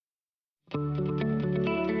But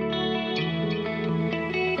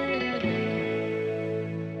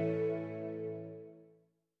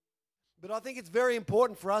I think it's very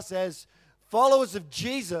important for us as followers of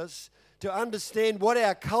Jesus to understand what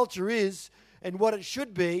our culture is and what it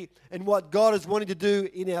should be and what God is wanting to do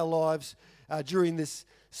in our lives during this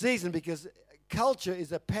season, because culture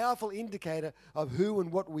is a powerful indicator of who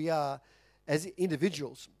and what we are as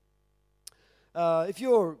individuals. If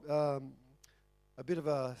you're a bit of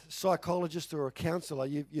a psychologist or a counselor,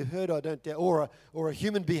 you've heard, I don't doubt, or a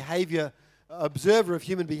human behavior observer of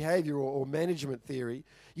human behavior or management theory,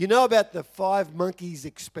 you know about the 5 monkeys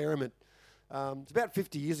experiment. It's about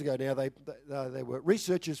 50 years ago now. They were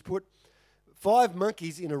researchers put 5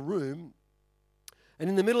 monkeys in a room, and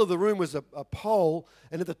in the middle of the room was a pole,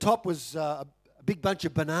 and at the top was a big bunch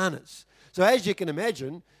of bananas. So as you can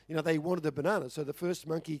imagine, they wanted the bananas. So the first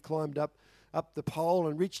monkey climbed up the pole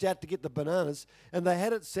and reached out to get the bananas, and they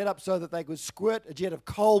had it set up so that they could squirt a jet of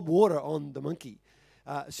cold water on the monkey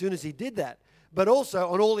as soon as he did that. But also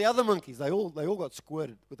on all the other monkeys, they all got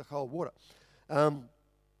squirted with the cold water. That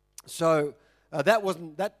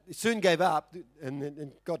soon gave up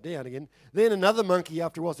and got down again. Then another monkey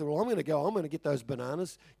after a while said, well, I'm going to get those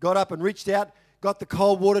bananas. Got up and reached out, got the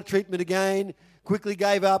cold water treatment again, quickly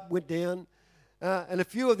gave up, went down. And a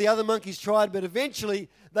few of the other monkeys tried, but eventually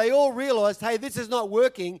they all realized, hey, this is not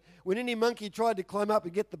working. When any monkey tried to climb up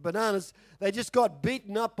and get the bananas, they just got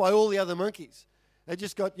beaten up by all the other monkeys. They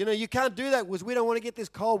just got, you can't do that because we don't want to get this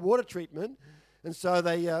cold water treatment. And so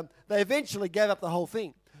they eventually gave up the whole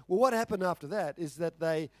thing. Well, what happened after that is that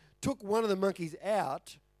they took one of the monkeys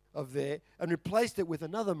out of there and replaced it with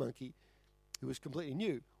another monkey who was completely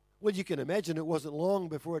new. Well, you can imagine it wasn't long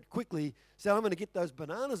before it quickly said, I'm going to get those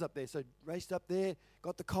bananas up there. So it raced up there,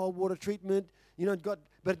 got the cold water treatment, but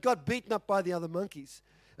it got beaten up by the other monkeys.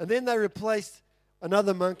 And then they replaced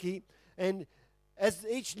another monkey, and as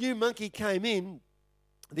each new monkey came in,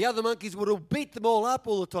 the other monkeys would have beat them all up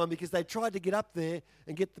all the time because they tried to get up there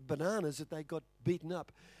and get the bananas that they got beaten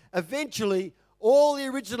up. Eventually, all the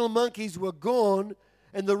original monkeys were gone,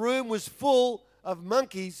 and the room was full of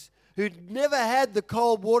monkeys who'd never had the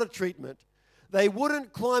cold water treatment. They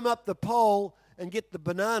wouldn't climb up the pole and get the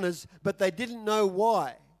bananas, but they didn't know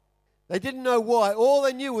why. They didn't know why. All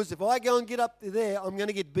they knew was if I go and get up there, I'm going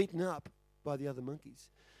to get beaten up by the other monkeys.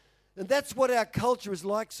 And that's what our culture is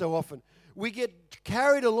like so often. We get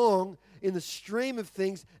carried along in the stream of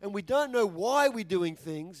things, and we don't know why we're doing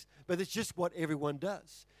things, but it's just what everyone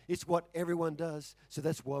does. It's what everyone does, so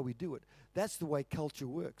that's why we do it. That's the way culture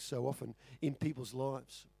works so often in people's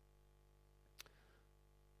lives.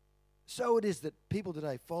 So it is that people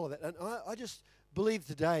today follow that. And I just believe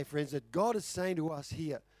today, friends, that God is saying to us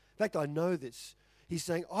here, in fact, I know this. He's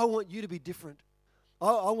saying, I want you to be different.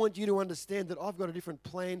 I want you to understand that I've got a different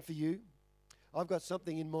plan for you. I've got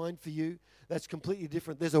something in mind for you that's completely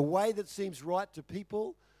different. There's a way that seems right to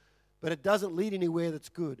people, but it doesn't lead anywhere that's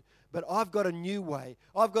good. But I've got a new way.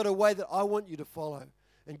 I've got a way that I want you to follow.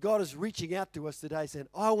 And God is reaching out to us today saying,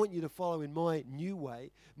 I want you to follow in my new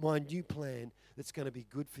way, my new plan that's going to be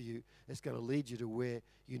good for you, that's going to lead you to where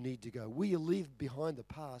you need to go. Will you leave behind the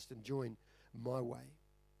past and join my way?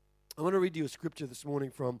 I want to read you a scripture this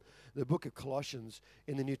morning from the book of Colossians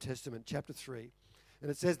in the New Testament, chapter 3. And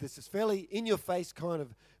it says this. It's fairly in-your-face kind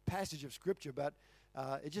of passage of scripture, but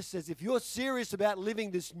it just says, if you're serious about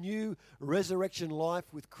living this new resurrection life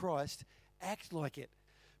with Christ, act like it.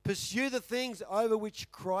 Pursue the things over which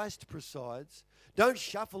Christ presides. Don't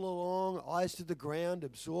shuffle along, eyes to the ground,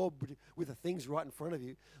 absorbed with the things right in front of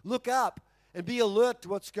you. Look up and be alert to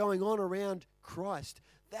what's going on around Christ.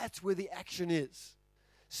 That's where the action is.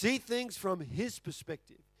 See things from his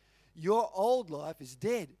perspective. Your old life is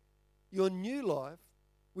dead. Your new life,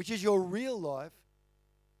 which is your real life,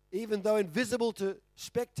 even though invisible to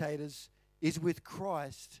spectators, is with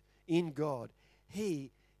Christ in God.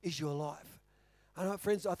 He is your life. And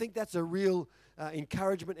friends, I think that's a real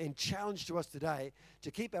encouragement and challenge to us today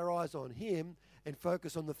to keep our eyes on him and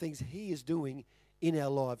focus on the things he is doing in our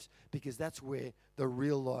lives, because that's where the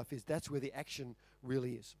real life is. That's where the action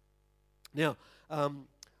really is. Now, I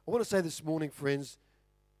want to say this morning, friends,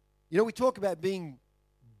 we talk about being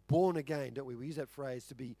born again, don't we? We use that phrase,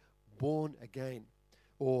 to be born again,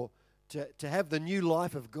 or to have the new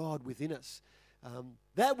life of God within us.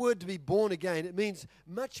 That word, to be born again, it means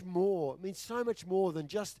much more. It means so much more than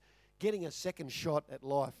just getting a second shot at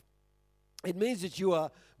life. It means that you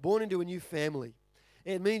are born into a new family.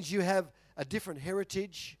 It means you have a different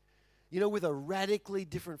heritage, with a radically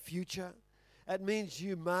different future. It means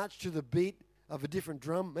you march to the beat of a different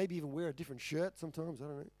drum, maybe even wear a different shirt sometimes, I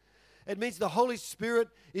don't know. It means the Holy Spirit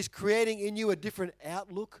is creating in you a different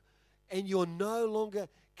outlook and you're no longer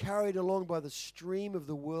carried along by the stream of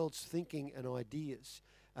the world's thinking and ideas.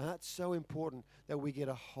 And that's so important that we get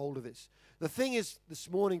a hold of this. The thing is, this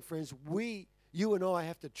morning, friends, you and I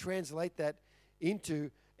have to translate that into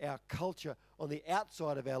our culture on the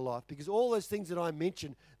outside of our life, because all those things that I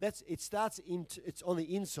mentioned, it's on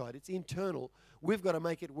the inside, it's internal. We've got to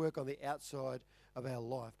make it work on the outside of our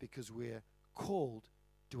life because we're called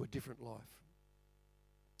to a different life.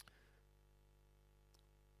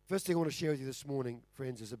 First thing I want to share with you this morning,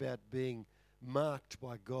 friends, is about being marked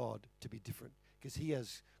by God to be different, because He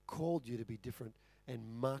has called you to be different and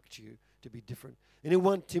marked you to be different. And in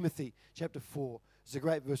 1 Timothy chapter 4, it's a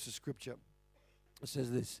great verse of Scripture. It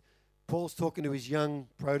says this. Paul's talking to his young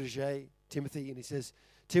protege, Timothy, and he says,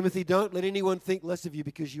 Timothy, don't let anyone think less of you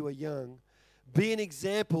because you are young. Be an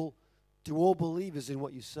example to all believers in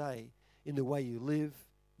what you say, in the way you live,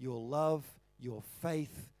 your love, your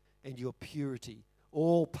faith, and your purity.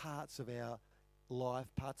 All parts of our life,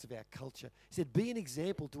 parts of our culture. He said, be an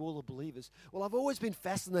example to all the believers. Well, I've always been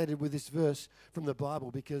fascinated with this verse from the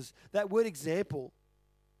Bible, because that word example,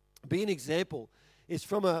 be an example, is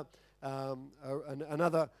from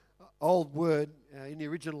another old word in the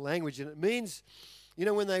original language, and it means,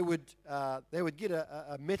 when they would get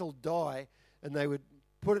a metal die and they would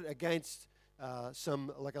put it against a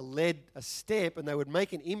stamp, and they would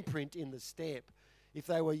make an imprint in the stamp. If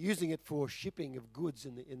they were using it for shipping of goods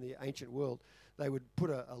in the ancient world, they would put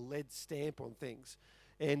a lead stamp on things,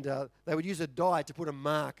 and they would use a die to put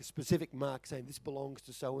a specific mark, saying this belongs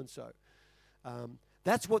to so and so.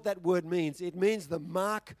 That's what that word means. It means the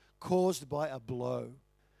mark caused by a blow.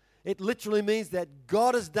 It literally means that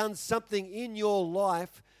God has done something in your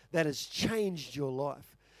life that has changed your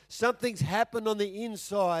life. Something's happened on the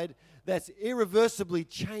inside that's irreversibly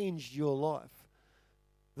changed your life.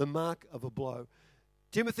 The mark of a blow.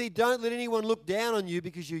 Timothy, don't let anyone look down on you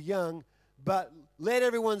because you're young, but let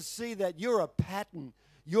everyone see that you're a pattern.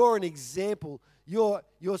 You're an example. You're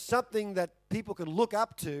something that people can look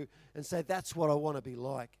up to and say, that's what I want to be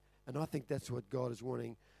like. And I think that's what God is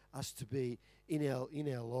wanting us to be in our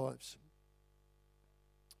lives.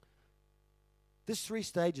 There's 3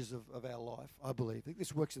 stages of our life, I believe. I think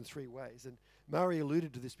this works in 3 ways. And Murray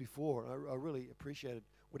alluded to this before, and I really appreciated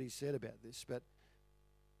what he said about this. But,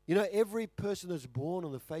 every person that's born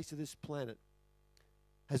on the face of this planet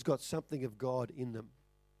has got something of God in them.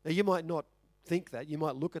 Now, you might not think that. You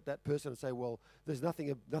might look at that person and say, well, there's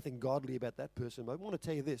nothing godly about that person. But I want to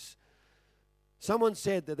tell you this. Someone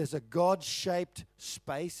said that there's a God-shaped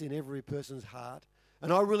space in every person's heart.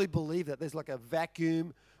 And I really believe that. There's like a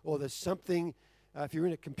vacuum, or there's something. If you're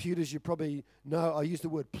into computers, you probably know, I use the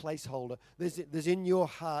word placeholder. There's in your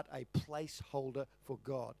heart a placeholder for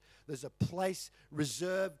God. There's a place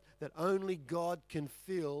reserved that only God can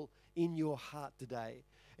fill in your heart today.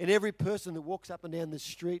 And every person that walks up and down the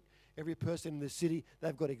street, every person in the city,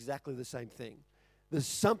 they've got exactly the same thing. There's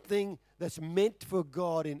something that's meant for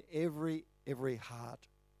God in every heart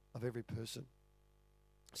of every person.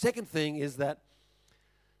 Second thing is that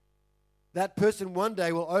person one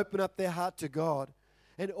day will open up their heart to God.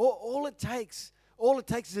 And all it takes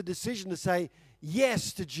is a decision to say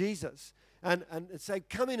yes to Jesus and say,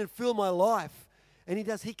 come in and fill my life. And he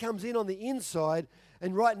does. He comes in on the inside.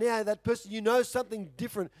 And right now, that person, something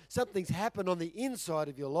different, something's happened on the inside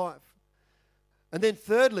of your life. And then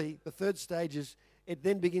thirdly, the third stage is it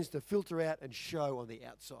then begins to filter out and show on the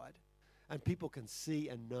outside. And people can see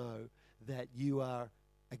and know that you are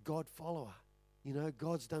a God follower.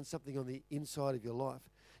 God's done something on the inside of your life.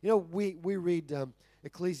 We read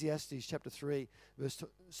Ecclesiastes chapter 3, verse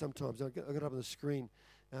sometimes. I've got it up on the screen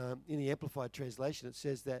in the Amplified Translation. It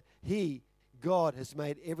says that God has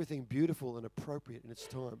made everything beautiful and appropriate in its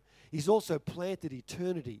time. He's also planted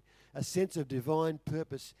eternity, a sense of divine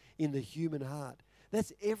purpose in the human heart.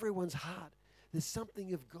 That's everyone's heart. There's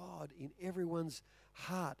something of God in everyone's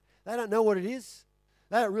heart. They don't know what it is.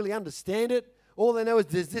 They don't really understand it. All they know is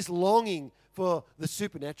there's this longing for the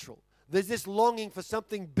supernatural. There's this longing for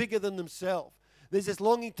something bigger than themselves. There's this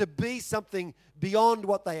longing to be something beyond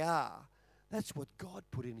what they are. That's what God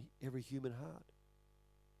put in every human heart.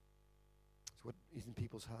 It's what is in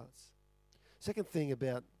people's hearts. Second thing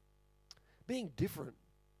about being different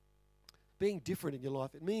in your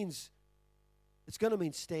life, it's going to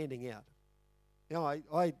mean standing out.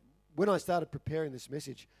 When I started preparing this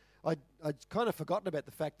message, I'd kind of forgotten about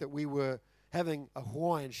the fact that we were having a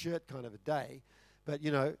Hawaiian shirt kind of a day. But,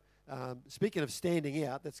 speaking of standing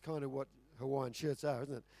out, that's kind of what Hawaiian shirts are,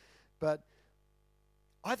 isn't it? But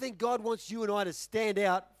I think God wants you and I to stand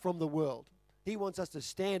out from the world. He wants us to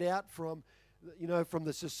stand out from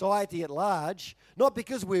the society at large, not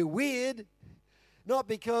because we're weird, Not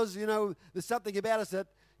because, there's something about us that,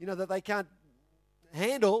 that they can't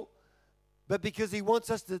handle, but because he wants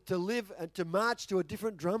us to live and to march to a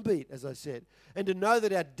different drumbeat, as I said, and to know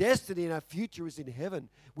that our destiny and our future is in heaven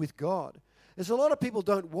with God. There's a lot of people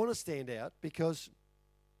don't want to stand out because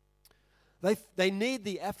they need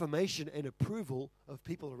the affirmation and approval of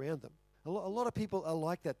people around them. A lot of people are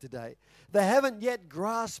like that today. They haven't yet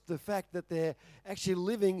grasped the fact that they're actually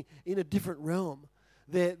living in a different realm.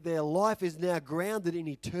 Their life is now grounded in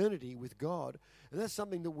eternity with God. And that's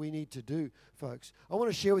something that we need to do, folks. I want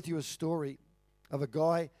to share with you a story of a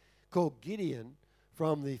guy called Gideon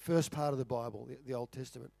from the first part of the Bible, the Old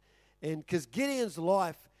Testament. And because Gideon's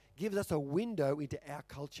life gives us a window into our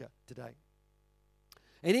culture today.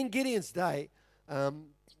 And in Gideon's day,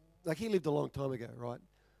 he lived a long time ago, right?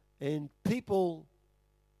 And people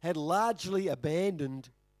had largely abandoned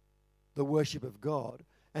the worship of God.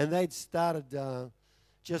 And they'd started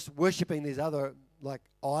just worshipping these other,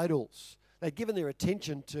 idols. They'd given their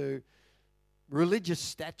attention to religious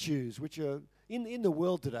statues, which are in the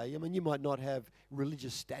world today. I mean, you might not have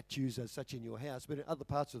religious statues as such in your house, but in other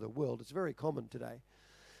parts of the world, it's very common today.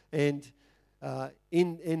 And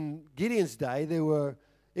in Gideon's day,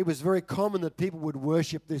 it was very common that people would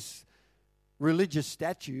worship this religious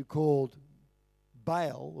statue called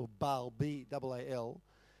Baal, or Baal, B-A-A-L,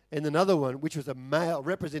 and another one, which was a male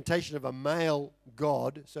representation of a male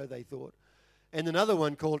god, so they thought, and another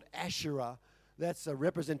one called Asherah. That's a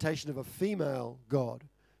representation of a female god,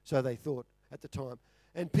 so they thought at the time.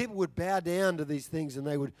 And people would bow down to these things, and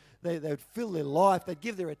they would fill their life. They'd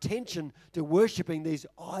give their attention to worshipping these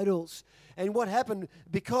idols. And what happened,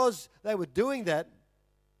 because they were doing that,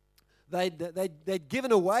 they'd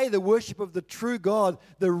given away the worship of the true God,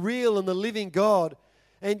 the real and the living God.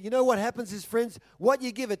 And you know what happens is, friends, what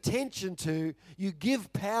you give attention to, you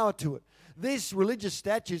give power to it. These religious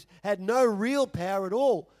statues had no real power at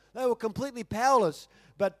all. They were completely powerless.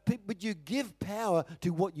 But you give power to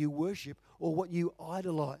what you worship or what you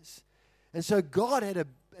idolize. And so God had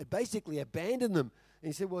basically abandoned them. And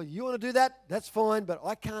he said, well, you want to do that? That's fine, but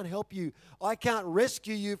I can't help you. I can't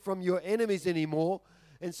rescue you from your enemies anymore.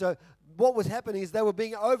 And so what was happening is they were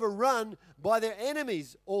being overrun by their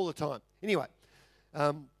enemies all the time. Anyway,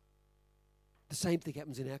 the same thing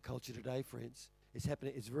happens in our culture today, friends. It's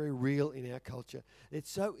happening. It's very real in our culture.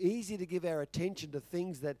 It's so easy to give our attention to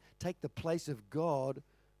things that take the place of God,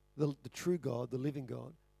 the true God, the living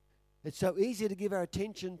God. It's so easy to give our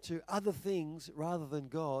attention to other things rather than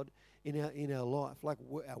God in our life, like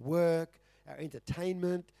our work, our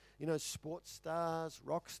entertainment, sports stars,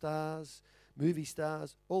 rock stars, movie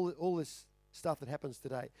stars, all this stuff that happens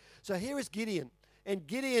today. So here is Gideon, and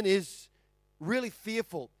Gideon is really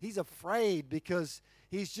fearful. He's afraid because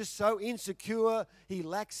he's just so insecure. He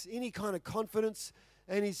lacks any kind of confidence,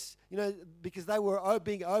 and he's, because they were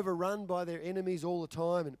being overrun by their enemies all the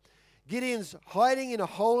time. And Gideon's hiding in a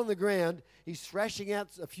hole in the ground. He's thrashing out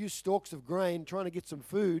a few stalks of grain, trying to get some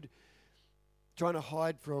food, trying to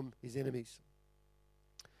hide from his enemies.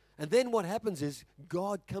 And then what happens is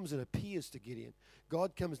God comes and appears to Gideon.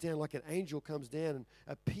 God comes down like an angel comes down and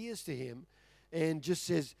appears to him and just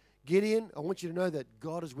says, Gideon, I want you to know that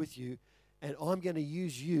God is with you, and I'm going to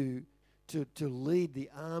use you to lead the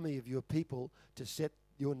army of your people to set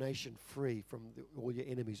your nation free from all your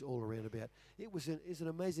enemies all around about. It's an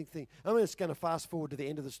amazing thing. I'm just going to fast forward to the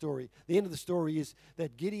end of the story. The end of the story is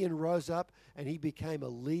that Gideon rose up and he became a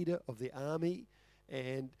leader of the army,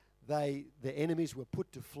 and the enemies were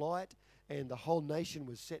put to flight, and the whole nation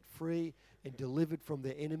was set free and delivered from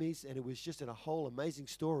their enemies. And it was just a whole amazing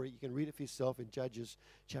story. You can read it for yourself in Judges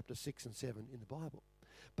chapter 6 and 7 in the Bible.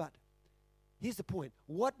 But here's the point.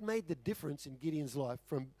 What made the difference in Gideon's life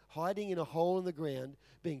from hiding in a hole in the ground,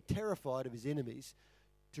 being terrified of his enemies,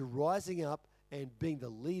 to rising up and being the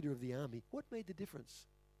leader of the army? What made the difference?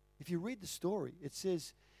 If you read the story, it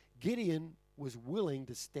says Gideon was willing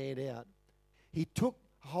to stand out. He took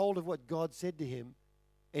hold of what God said to him,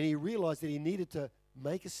 and he realized that he needed to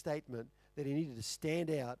make a statement, that he needed to stand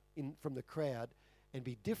out from the crowd and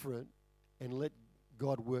be different and let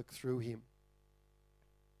God work through him.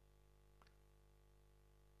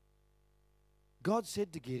 God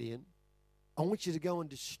said to Gideon, I want you to go and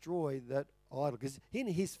destroy that idol. Because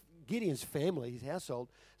in Gideon's family, his household,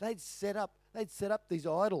 they'd set up these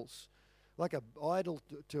idols, like an idol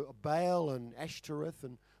to Baal and Ashtoreth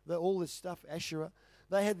and all this stuff, Asherah.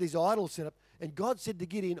 They had these idols set up. And God said to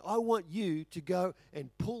Gideon, I want you to go and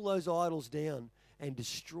pull those idols down and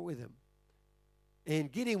destroy them.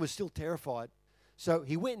 And Gideon was still terrified. So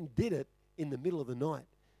he went and did it in the middle of the night.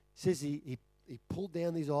 It says he pulled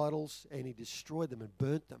down these idols and he destroyed them and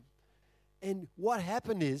burnt them. And what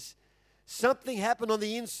happened is, something happened on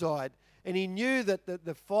the inside, and he knew that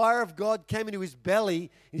the fire of God came into his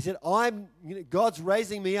belly. He said, God's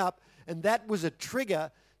raising me up, and that was a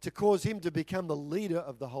trigger to cause him to become the leader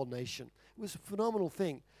of the whole nation. It was a phenomenal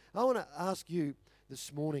thing. I want to ask you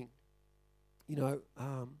this morning,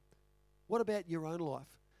 what about your own life?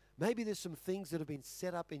 Maybe there's some things that have been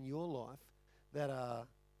set up in your life that are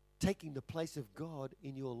taking the place of God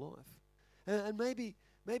in your life. And maybe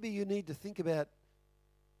you need to think about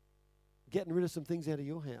getting rid of some things out of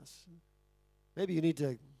your house. Maybe you need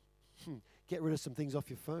to get rid of some things off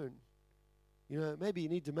your phone. Maybe you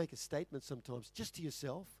need to make a statement sometimes, just to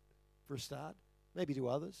yourself for a start, maybe to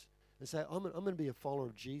others, and say, I'm going to be a follower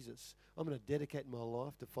of Jesus. I'm going to dedicate my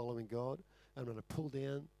life to following God. I'm going to pull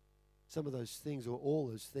down some of those things or all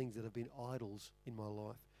those things that have been idols in my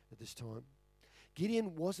life at this time.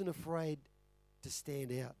 Gideon wasn't afraid to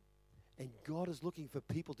stand out. And God is looking for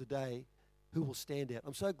people today who will stand out.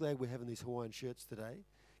 I'm so glad we're having these Hawaiian shirts today,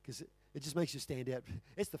 because it just makes you stand out.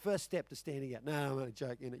 It's the first step to standing out. No, I'm only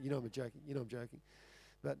joking. I'm joking.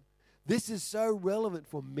 But this is so relevant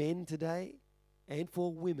for men today and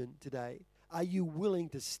for women today. Are you willing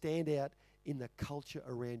to stand out in the culture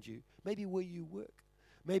around you? Maybe where you work.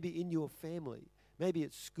 Maybe in your family. Maybe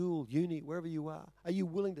at school, uni, wherever you are. Are you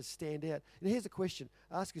willing to stand out? And here's a question.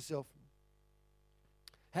 Ask yourself,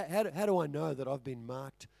 how do I know that I've been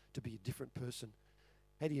marked to be a different person?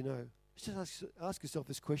 How do you know? Just ask yourself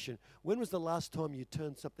this question. When was the last time you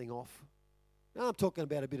turned something off? Now I'm talking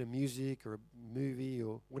about a bit of music or a movie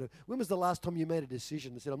or whatever. When was the last time you made a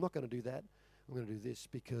decision and said, I'm not going to do that. I'm going to do this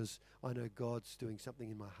because I know God's doing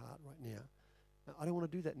something in my heart right now. I don't want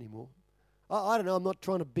to do that anymore. I don't know. I'm not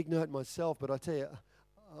trying to big note myself, but I tell you,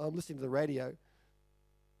 I'm listening to the radio.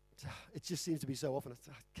 It just seems to be so often.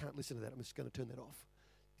 I can't listen to that. I'm just going to turn that off.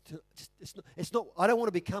 It's not. I don't want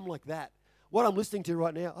to become like that. What I'm listening to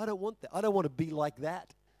right now, I don't want that. I don't want to be like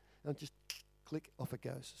that. And just click, off it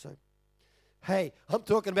goes. So, hey, I'm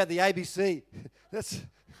talking about the ABC. That's,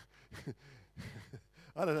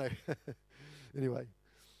 I don't know. Anyway.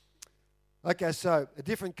 Okay, so a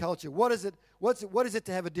different culture. What is it? What is it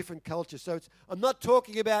to have a different culture? So I'm not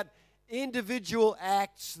talking about individual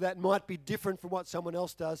acts that might be different from what someone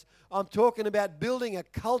else does. I'm talking about building a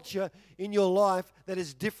culture in your life that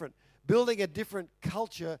is different. Building a different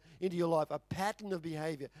culture into your life, a pattern of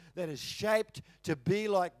behavior that is shaped to be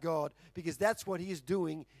like God, because that's what He is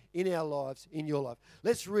doing in our lives, in your life.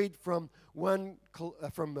 Let's read from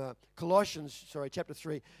Colossians, chapter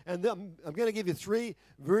 3. And I'm going to give you three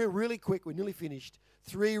really quick, we're nearly finished,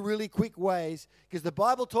 three really quick ways, because the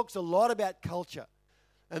Bible talks a lot about culture.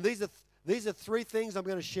 And these are three things I'm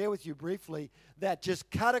going to share with you briefly that just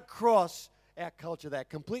cut across our culture. They're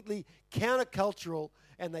completely countercultural,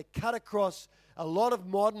 and they cut across a lot of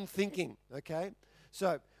modern thinking, okay?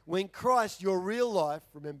 So when Christ, your real life,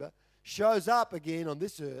 remember, shows up again on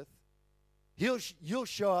this earth, you'll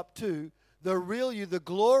show up too, the real you, the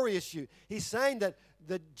glorious you. He's saying that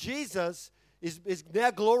Jesus is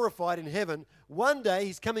now glorified in heaven. One day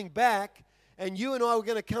He's coming back, and you and I are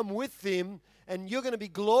going to come with Him, and you're going to be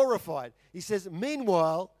glorified. He says,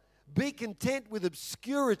 meanwhile, be content with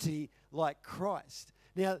obscurity like Christ.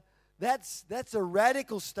 Now, that's a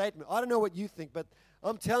radical statement. I don't know what you think, but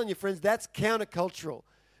I'm telling you, friends, that's countercultural.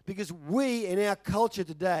 Because we, in our culture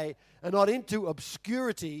today, are not into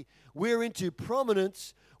obscurity. We're into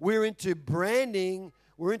prominence. We're into branding.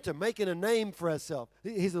 We're into making a name for ourselves.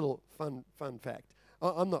 Here's a little fun fact.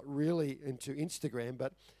 I'm not really into Instagram,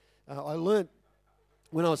 but I learned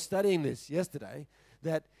when I was studying this yesterday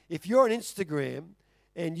that if you're on Instagram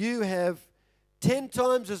and you have 10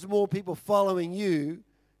 times as more people following you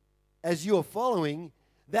as you're following,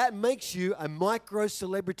 that makes you a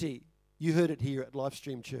micro-celebrity. You heard it here at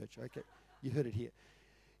Lifestream Church, okay? You heard it here.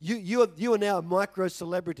 You are now a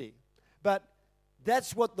micro-celebrity. But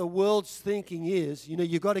that's what the world's thinking is. You know,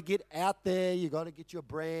 you've got to get out there. You've got to get your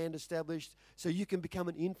brand established so you can become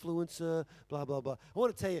an influencer, blah, blah, blah. I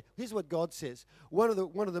want to tell you, here's what God says. One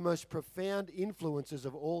of the most profound influencers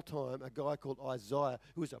of all time, a guy called Isaiah,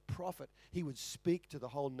 who was a prophet. He would speak to the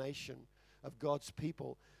whole nation of God's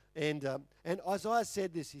people. And Isaiah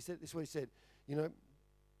said this. This is what he said. You know,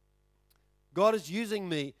 God is using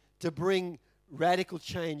me to bring radical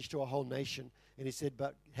change to a whole nation. And he said,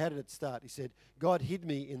 but how did it start? He said, God hid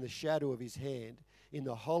me in the shadow of His hand. In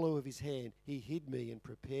the hollow of His hand, He hid me and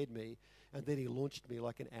prepared me. And then He launched me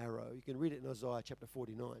like an arrow. You can read it in Isaiah chapter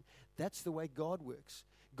 49. That's the way God works.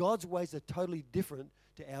 God's ways are totally different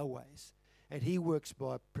to our ways. And He works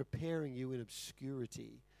by preparing you in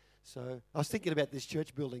obscurity. So I was thinking about this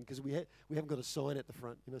church building because we haven't got a sign at the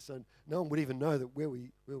front, you know, so no one would even know that where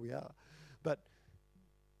we are. But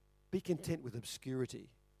Be content with obscurity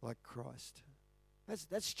like Christ.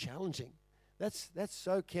 That's challenging. That's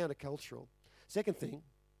so countercultural. Second thing,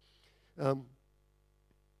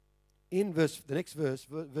 in the next verse,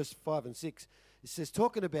 verse 5 and 6, it says,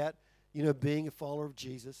 talking about, being a follower of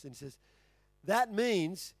Jesus, and it says, that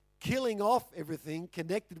means killing off everything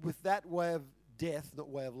connected with that way of death, not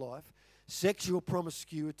way of life, sexual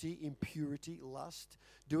promiscuity, impurity, lust,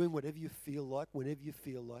 doing whatever you feel like, whenever you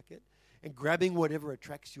feel like it, and grabbing whatever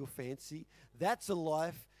attracts your fancy. That's a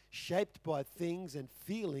life shaped by things and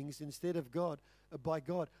feelings instead of God, by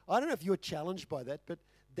God. I don't know if you're challenged by that, but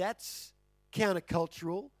that's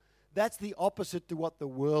countercultural. That's the opposite to what the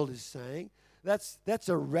world is saying. That's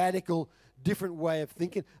a radical, different way of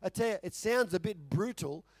thinking. I tell you, it sounds a bit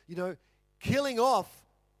brutal, killing off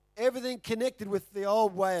everything connected with the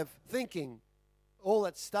old way of thinking, all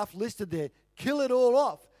that stuff listed there. Kill it all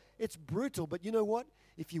off. It's brutal, but you know what?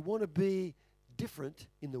 If you want to be different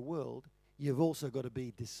in the world, you've also got to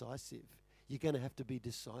be decisive. You're going to have to be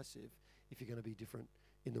decisive if you're going to be different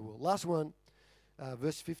in the world. Last one,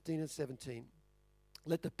 verse 15 and 17.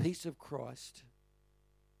 Let the peace of Christ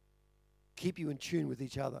keep you in tune with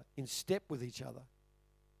each other, in step with each other.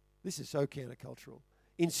 This is so countercultural.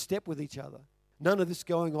 In step with each other. None of this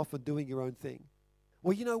going off and doing your own thing.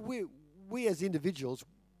 Well, we as individuals,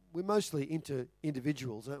 we're mostly into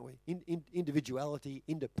individuals, aren't we? Individuality,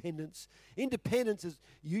 independence. Independence is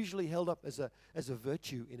usually held up as a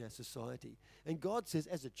virtue in our society. And God says,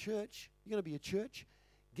 as a church, you're going to be a church,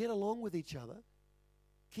 get along with each other.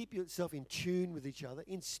 Keep yourself in tune with each other,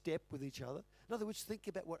 in step with each other. In other words, think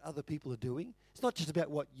about what other people are doing. It's not just about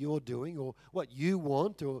what you're doing or what you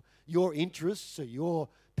want or your interests or your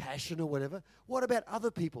passion or whatever. What about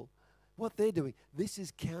other people? What they're doing? This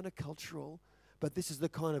is countercultural, but this is the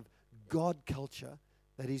kind of God culture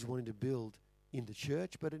that He's wanting to build in the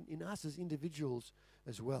church, but in us as individuals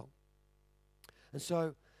as well. And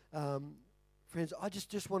so, friends, I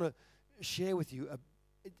just want to share with you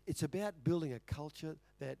it's about building a culture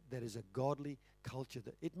that is a godly culture.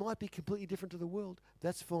 That it might be completely different to the world.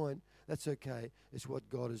 That's fine. That's okay. It's what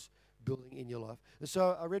God is building in your life. And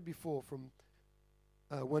so I read before from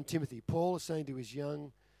 1 Timothy. Paul is saying to his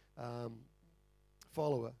young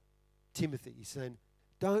follower, Timothy, he's saying,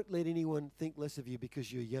 don't let anyone think less of you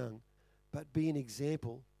because you're young, but be an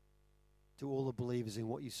example to all the believers in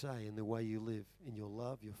what you say and the way you live, in your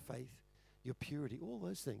love, your faith, your purity, all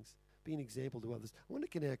those things. Be an example to others. I wonder,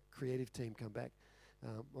 can our creative team come back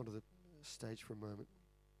onto the stage for a moment?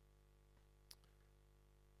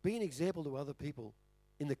 Be an example to other people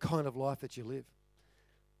in the kind of life that you live,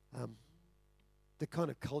 the kind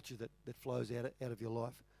of culture that flows out of your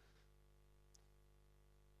life.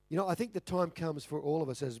 I think the time comes for all of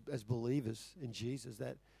us as believers in Jesus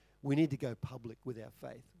that we need to go public with our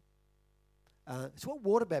faith. It's what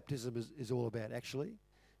water baptism is all about, actually.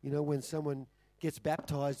 When someone gets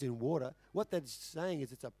baptized in water, what that's saying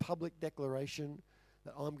is it's a public declaration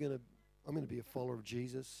that I'm going to be a follower of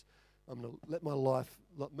Jesus. I'm going to let my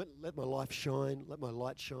life shine, let my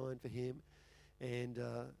light shine for Him, and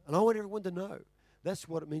I want everyone to know that's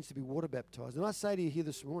what it means to be water baptized. And I say to you here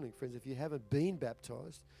this morning, friends, if you haven't been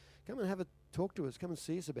baptized, come and have a talk to us. Come and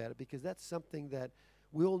see us about it, because that's something that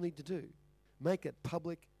we all need to do. Make it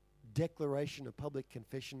public declaration, a public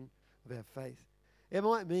confession of our faith. It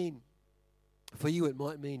might mean. For you, it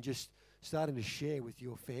might mean just starting to share with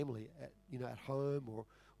your family at home or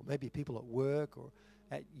maybe people at work or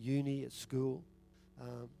at uni, at school,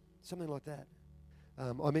 something like that.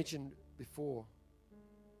 I mentioned before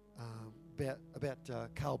about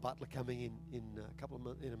Carl Butler coming in a couple of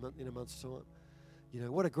months, in a month's time.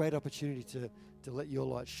 What a great opportunity to let your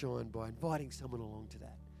light shine by inviting someone along to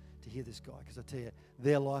that, to hear this guy, because I tell you,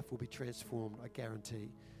 their life will be transformed, I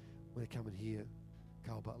guarantee, when they come and hear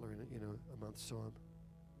Carl Butler in a month's time.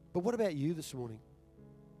 But what about you this morning?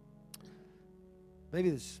 Maybe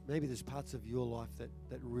there's parts of your life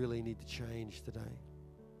that really need to change today,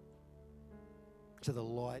 so the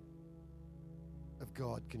light of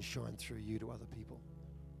God can shine through you to other people.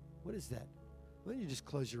 What is that? Why don't you just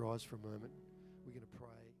close your eyes for a moment? We're going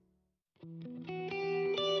to pray.